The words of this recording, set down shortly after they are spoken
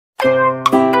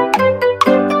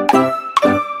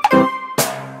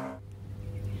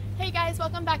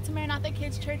back to Maranatha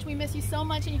Kids Church. We miss you so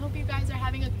much and we hope you guys are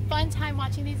having a fun time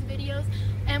watching these videos.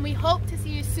 And we hope to see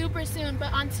you super soon.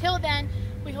 But until then,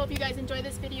 we hope you guys enjoy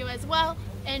this video as well.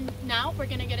 And now we're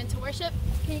going to get into worship.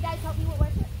 Can you guys help me with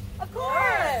worship? Of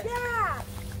course! Yeah!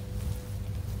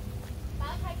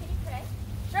 Malachi, can you pray?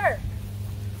 Sure.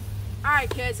 Alright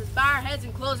kids, let's bow our heads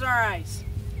and close our eyes.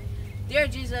 Dear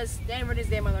Jesus, thank you for this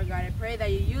day, my Lord God. I pray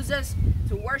that you use us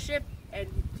to worship and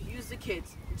to use the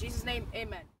kids. In Jesus' name,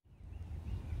 amen.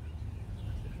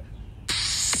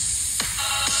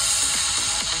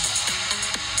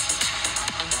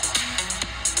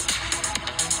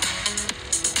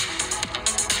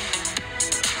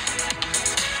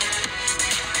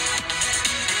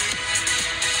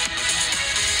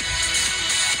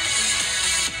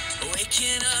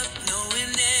 Waking up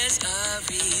knowing there's a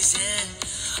reason.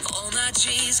 All my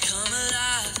dreams come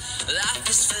alive. Life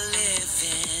is for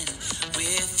living.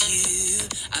 With you,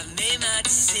 I've made my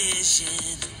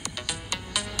decision.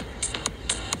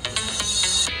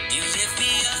 You lift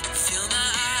me up, fill my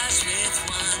eyes with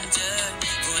wonder.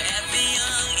 Forever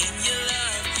young in your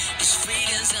love, this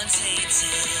freedom's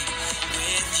untainted.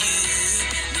 With you,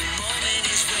 no moment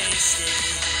is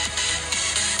wasted.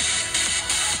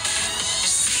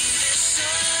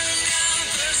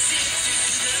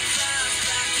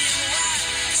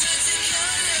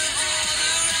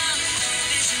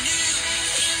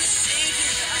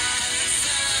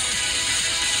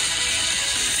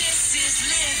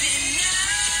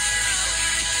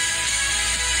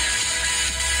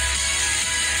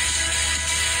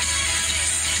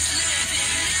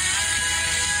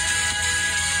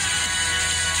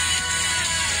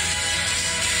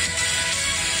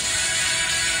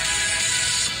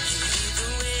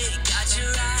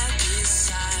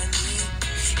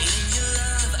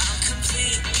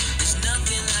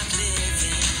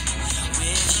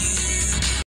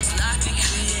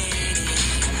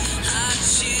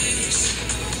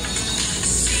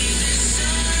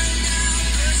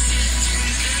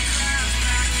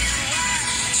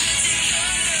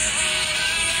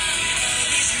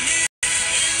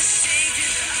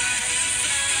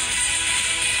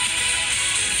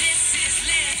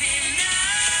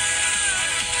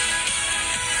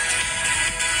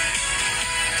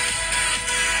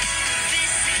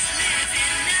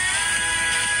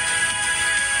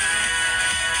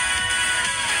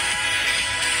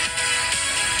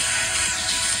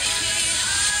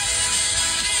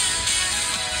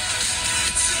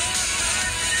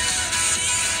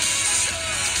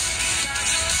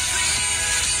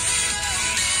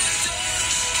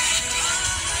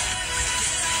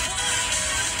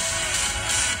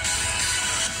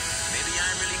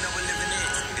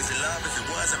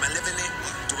 Am I living it?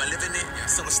 Do I live in it?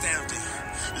 So astounding.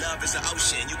 Love is an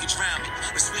ocean, you can drown me.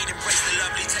 With sweet embrace, the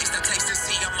lovely taste, I taste and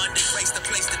see. I'm under grace, the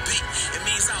place to be. It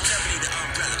means I'll never need an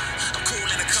umbrella. I'm cool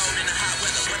in the cold, in the hot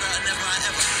weather. Whether or never I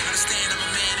ever understand, I'm a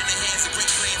man in the hands of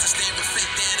great plans. I stand with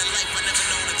faith there in life. I never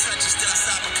known to touch it, still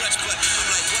outside my clutch. But I'm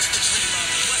like, what's the dream of?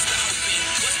 What's the hope in?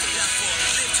 What's the God for?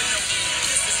 Live to know end.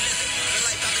 This is living. The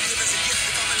life I've been given is a gift.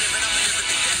 If I'ma live it, I'ma live it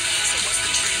to death. So what's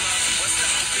the dream of? What's the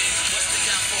hope in? What's the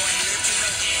God for? Live to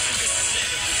know end. This is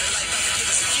living. The life I've been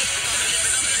given is a gift. If I'ma live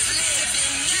it, I'ma live it to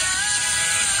death.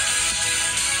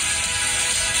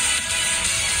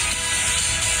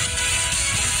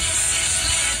 This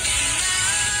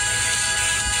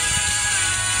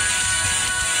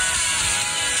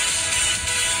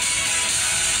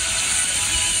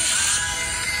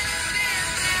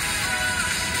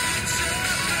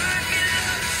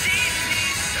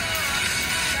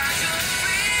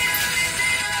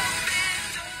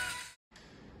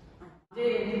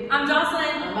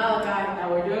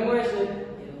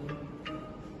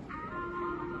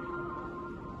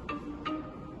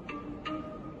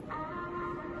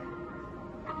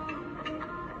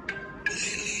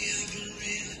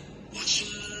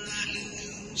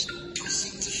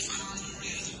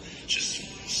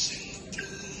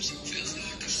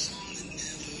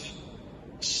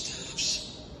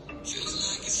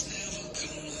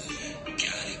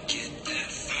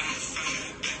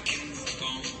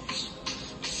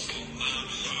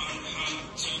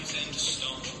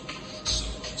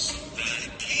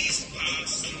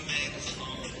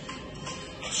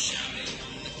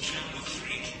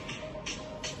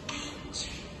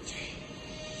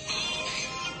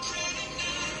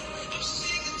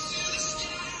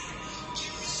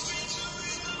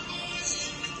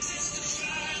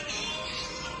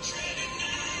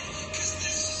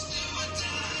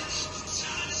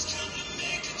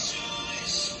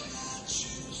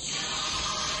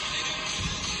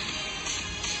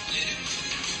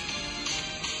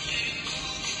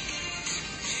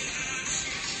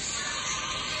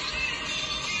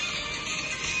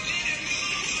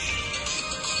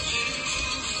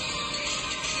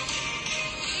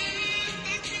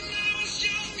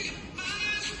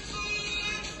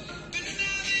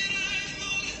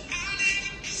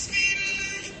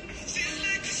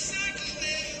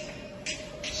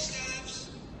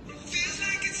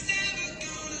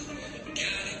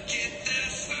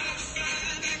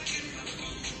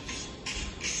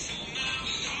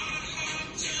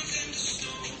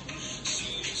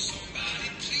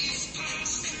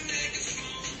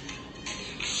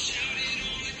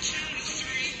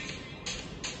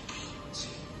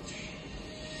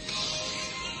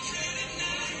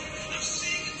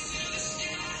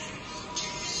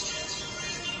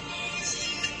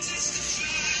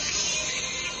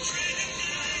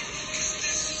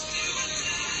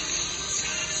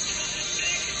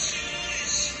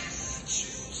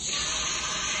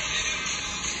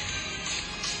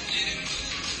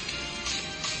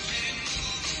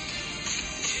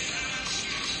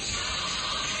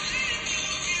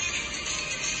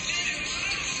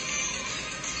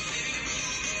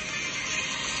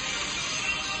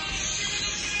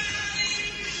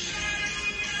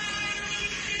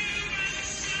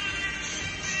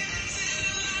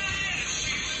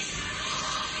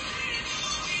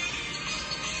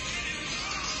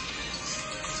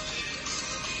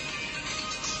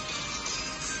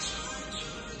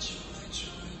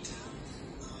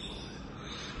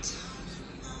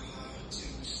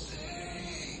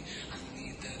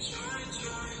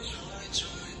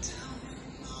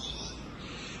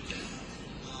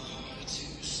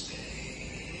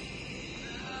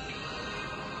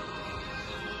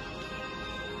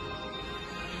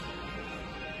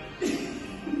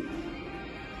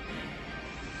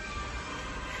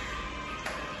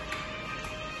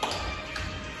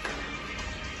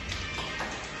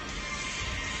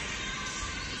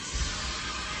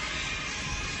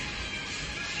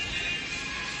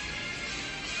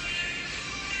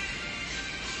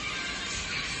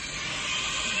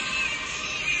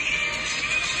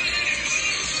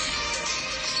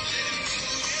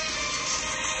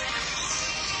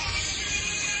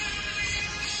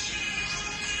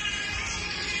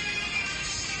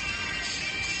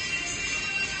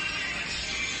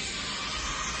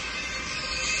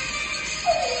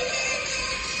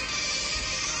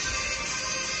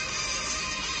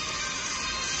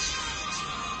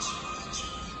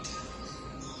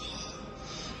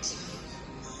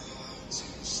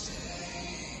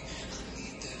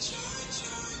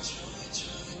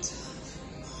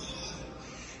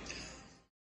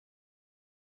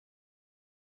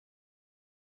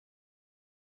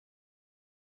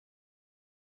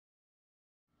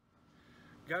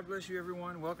God bless you,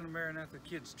 everyone. Welcome to Maranatha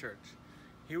Kidz Church.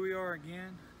 Here we are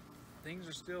again. Things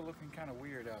are still looking kind of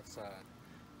weird outside.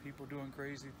 People doing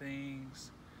crazy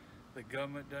things. The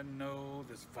government doesn't know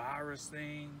this virus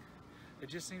thing. It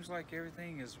just seems like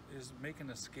everything is making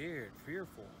us scared,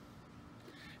 fearful.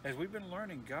 As we've been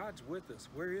learning, God's with us.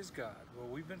 Where is God? Well,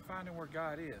 we've been finding where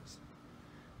God is.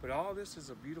 But all this is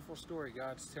a beautiful story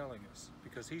God's telling us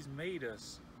because He's made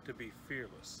us to be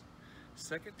fearless.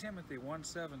 2 Timothy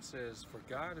 1:7 says, "For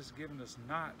God has given us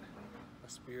not a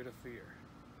spirit of fear,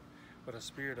 but a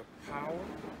spirit of power,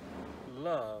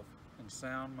 love, and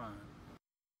sound mind."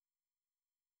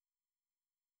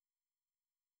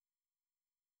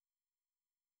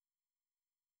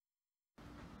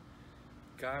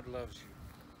 God loves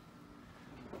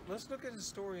you. Let's look at a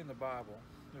story in the Bible.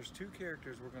 There's two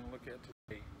characters we're going to look at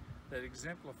today that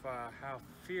exemplify how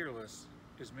fearless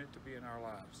is meant to be in our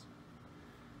lives.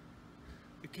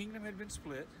 The kingdom had been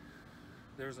split.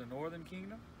 There's a northern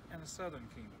kingdom and a southern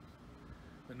kingdom.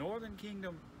 The northern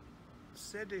kingdom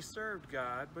said they served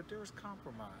God, but there was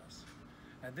compromise.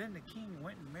 And then the king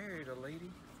went and married a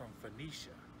lady from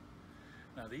Phoenicia.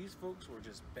 Now these folks were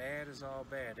just bad as all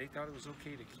bad. They thought it was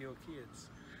okay to kill kids.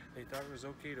 They thought it was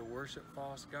okay to worship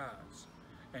false gods.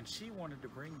 And she wanted to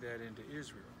bring that into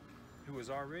Israel, who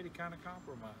was already kind of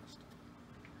compromised.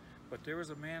 But there was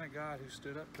a man of God who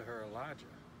stood up to her, Elijah,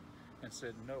 and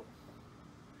said, "No,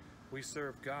 we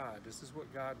serve God. This is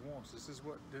what God wants. This is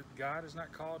what God has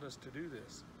not called us to do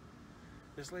this."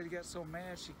 This lady got so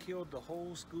mad she killed the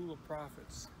whole school of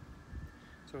prophets.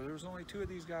 So there was only 2 of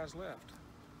these guys left.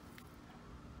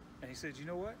 And he said, "You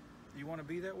know what? You want to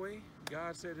be that way?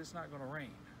 God said it's not going to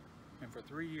rain." And for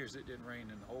 3 years it didn't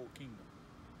rain in the whole kingdom.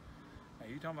 Now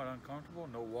you talking about uncomfortable,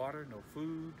 no water, no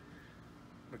food,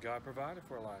 but God provided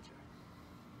for Elijah.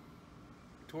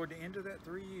 Toward the end of that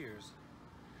 3 years,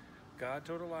 God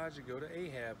told Elijah to go to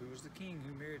Ahab, who was the king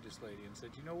who married this lady, and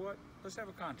said, "You know what? Let's have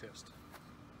a contest.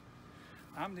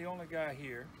 I'm the only guy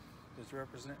here that's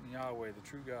representing Yahweh, the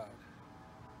true God.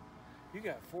 You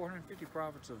got 450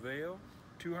 prophets of Baal,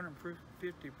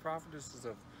 250 prophetesses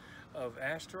of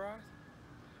Ashtaroth.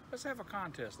 Let's have a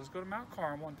contest. Let's go to Mount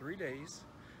Carmel in 3 days,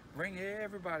 bring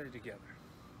everybody together,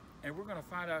 and we're going to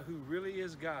find out who really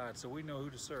is God so we know who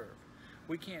to serve.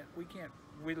 We can't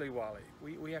widdly-wally.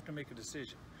 We have to make a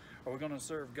decision. Are we going to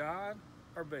serve God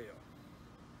or Baal?"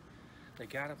 They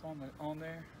got up on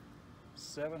there,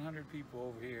 700 people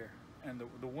over here, and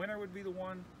the winner would be the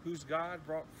one whose God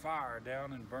brought fire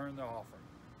down and burned the offering.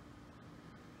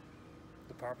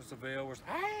 The prophets of Baal was,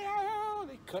 "Hey,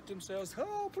 they cut themselves.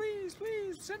 Oh, please,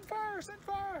 please, send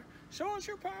fire, show us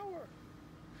your power."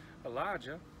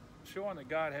 Elijah, showing that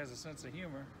God has a sense of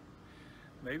humor,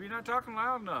 maybe not talking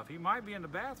loud enough. He might be in the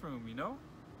bathroom, you know,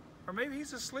 or maybe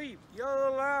he's asleep. Yell a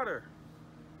little louder.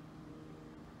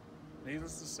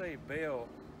 Needless to say, Baal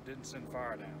didn't send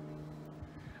fire down.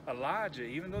 Elijah,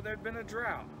 even though there'd been a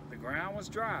drought, the ground was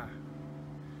dry,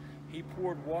 he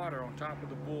poured water on top of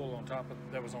the bull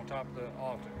that was on top of the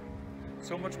altar.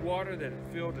 So much water that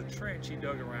it filled a trench he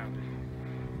dug around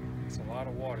it. It's a lot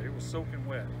of water. It was soaking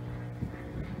wet.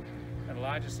 And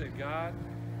Elijah said, "God,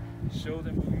 show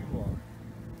them who you are."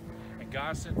 And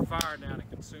God sent fire down and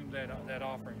consumed that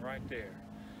offering right there.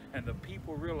 And the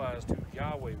people realized who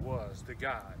Yahweh was, the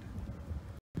God.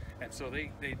 And so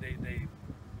they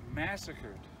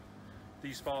massacred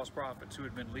these false prophets who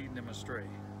had been leading them astray.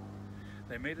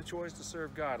 They made a choice to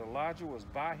serve God. Elijah was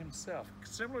by himself,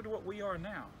 similar to what we are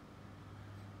now.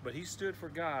 But he stood for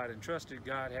God and trusted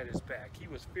God had his back. He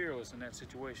was fearless in that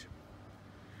situation.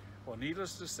 Well,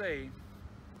 needless to say,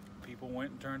 people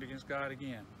went and turned against God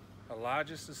again.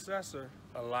 Elijah's successor,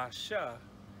 Elisha,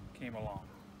 came along.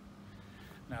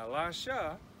 Now,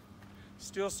 Elisha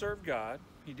still served God.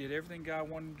 He did everything God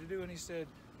wanted him to do, and he said,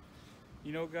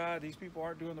 "You know, God, these people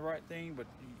aren't doing the right thing, but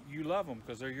you love them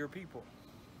because they're your people."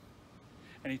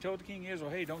 And he told the king of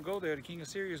Israel, "Hey, don't go there. The king of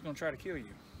Syria is going to try to kill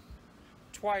you."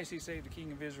 Twice he saved the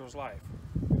king of Israel's life.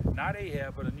 Not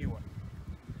Ahab, but a new one.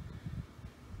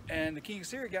 And the king of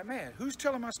Syria got mad. "Who's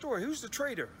telling my story? Who's the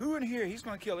traitor? Who in here? He's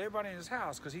going to kill everybody in his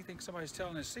house because he thinks somebody's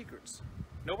telling his secrets.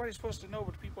 Nobody's supposed to know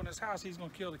but the people in his house. He's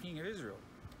going to kill the king of Israel."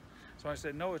 So I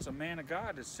said, "No, it's a man of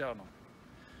God that's telling them."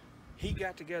 He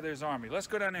got together his army. "Let's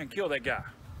go down there and kill that guy."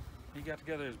 He got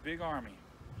together his big army.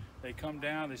 They come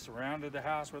down. They surrounded the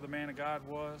house where the man of God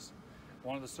was.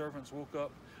 One of the servants woke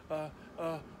up.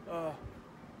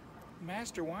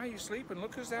 "Master, why are you sleeping?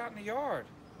 Look who's out in the yard."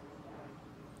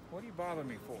 "What are you bothering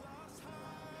me for?"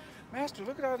 "Master,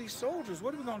 look at all these soldiers.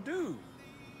 What are we going to do?"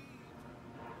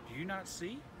 "Do you not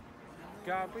see?"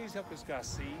 "God, please help this guy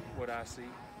see what I see."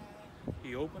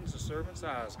 He opens the servant's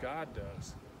eyes. God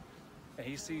does. And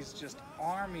he sees just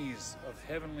armies of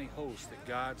heavenly hosts that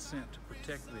God sent to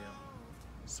protect them,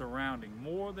 surrounding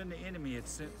more than the enemy had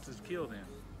sent to kill them.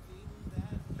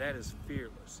 That is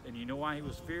fearless. And you know why he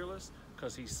was fearless?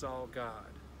 Because he saw God.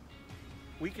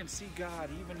 We can see God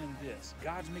even in this.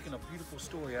 God's making a beautiful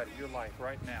story out of your life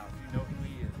right now if you know who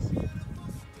he is.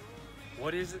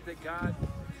 What is it that God,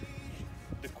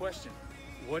 the question,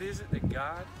 what is it that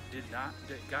God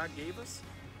gave us?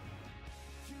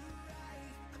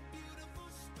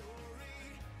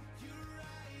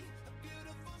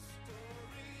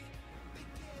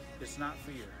 It's not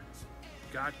fear.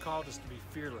 God called us to be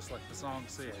fearless, like the song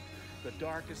said. The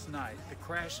darkest night, the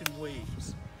crashing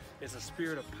waves, is a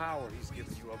spirit of power he's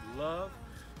given you, of love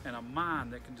and a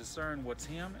mind that can discern what's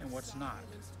him and what's not.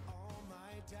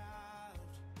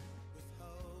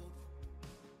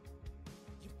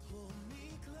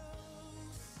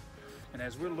 And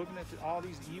as we're looking at all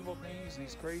these evil things,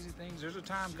 these crazy things, there's a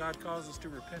time God calls us to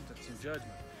repentance and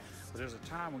judgment. But there's a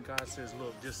time when God says,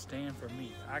 look, just stand for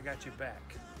me. I got your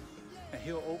back. And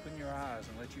he'll open your eyes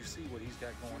and let you see what he's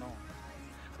got going on.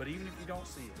 But even if you don't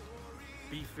see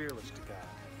it, be fearless to God.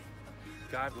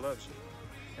 God loves you.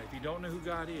 And if you don't know who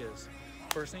God is,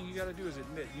 first thing you got to do is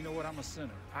admit, you know what, I'm a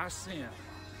sinner. I sin.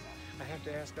 I have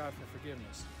to ask God for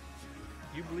forgiveness.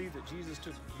 You believe that Jesus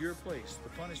took your place. The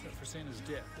punishment for sin is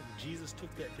death. And Jesus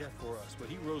took that death for us, but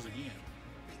he rose again.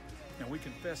 And we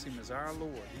confess him as our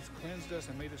Lord. He's cleansed us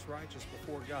and made us righteous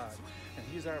before God. And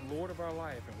he's our Lord of our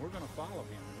life, and we're going to follow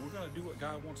him. And we're going to do what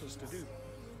God wants us to do.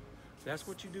 That's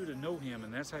what you do to know him,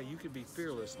 and that's how you can be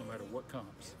fearless no matter what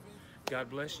comes. God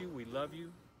bless you. We love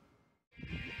you.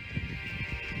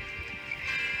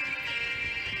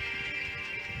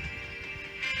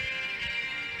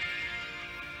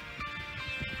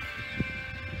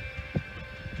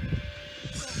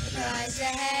 Rise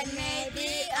ahead may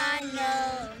be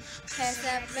unknown, pass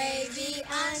up may be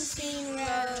unseen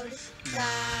road.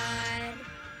 God,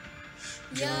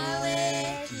 you're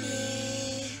with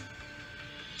me.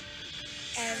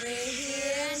 Every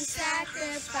hidden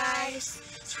sacrifice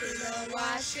through the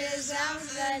watches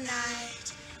of the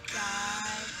night.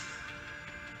 God,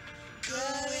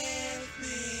 you're with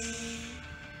me.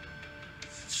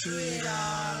 Through it all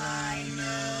I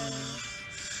know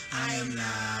I am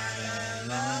not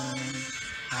alone.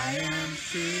 I am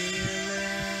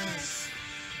fearless.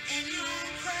 In your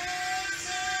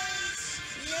presence,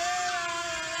 you're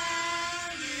all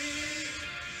around me,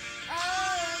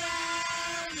 all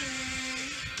around me.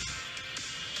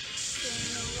 Sing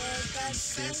the word that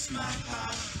sets my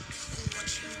heart, what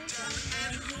you've done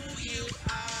and who you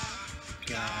are.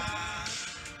 God,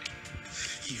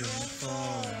 you're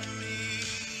for me.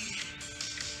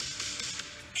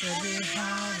 Every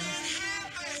heart and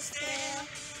helpless there,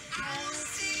 I will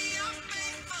see your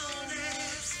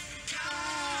faithfulness.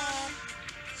 God,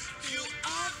 you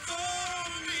are for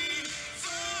me,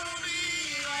 for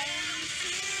me. I am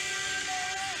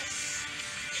fearless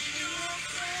in your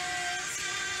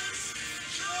presence.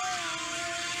 You're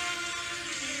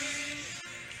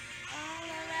all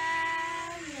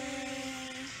around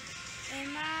me. In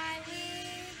my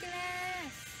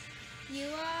weakness, you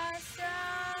are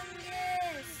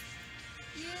strongest.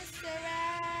 You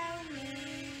surround me.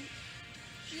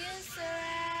 You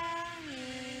surround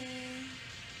me.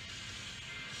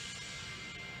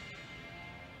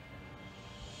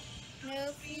 No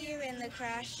fear in the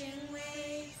crashing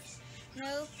waves.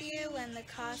 No fear when the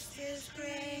cost is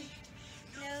great.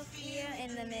 No fear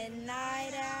in the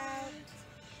midnight out.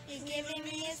 You're giving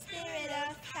me a spirit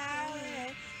of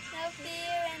power. No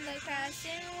fear in the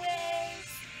crashing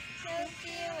waves. No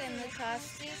fear when the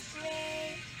cost is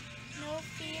great. No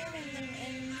fear in the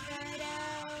inside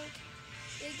out.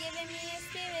 You're giving me a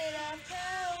spirit of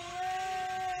power.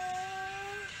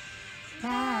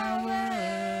 Power.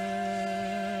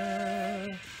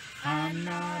 I'm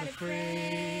not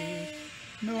afraid.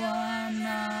 No, I'm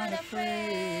not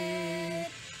afraid.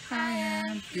 I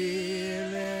am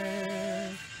fearless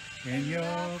in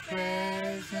your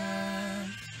presence.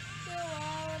 You're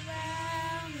all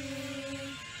around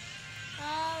me.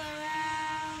 All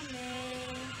around me.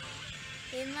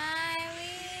 In my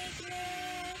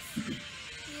weakness,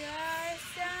 you are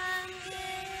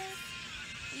strongest.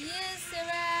 You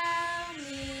surround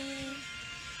me.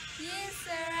 You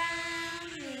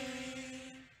surround me.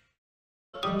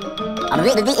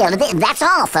 That's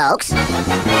all, folks.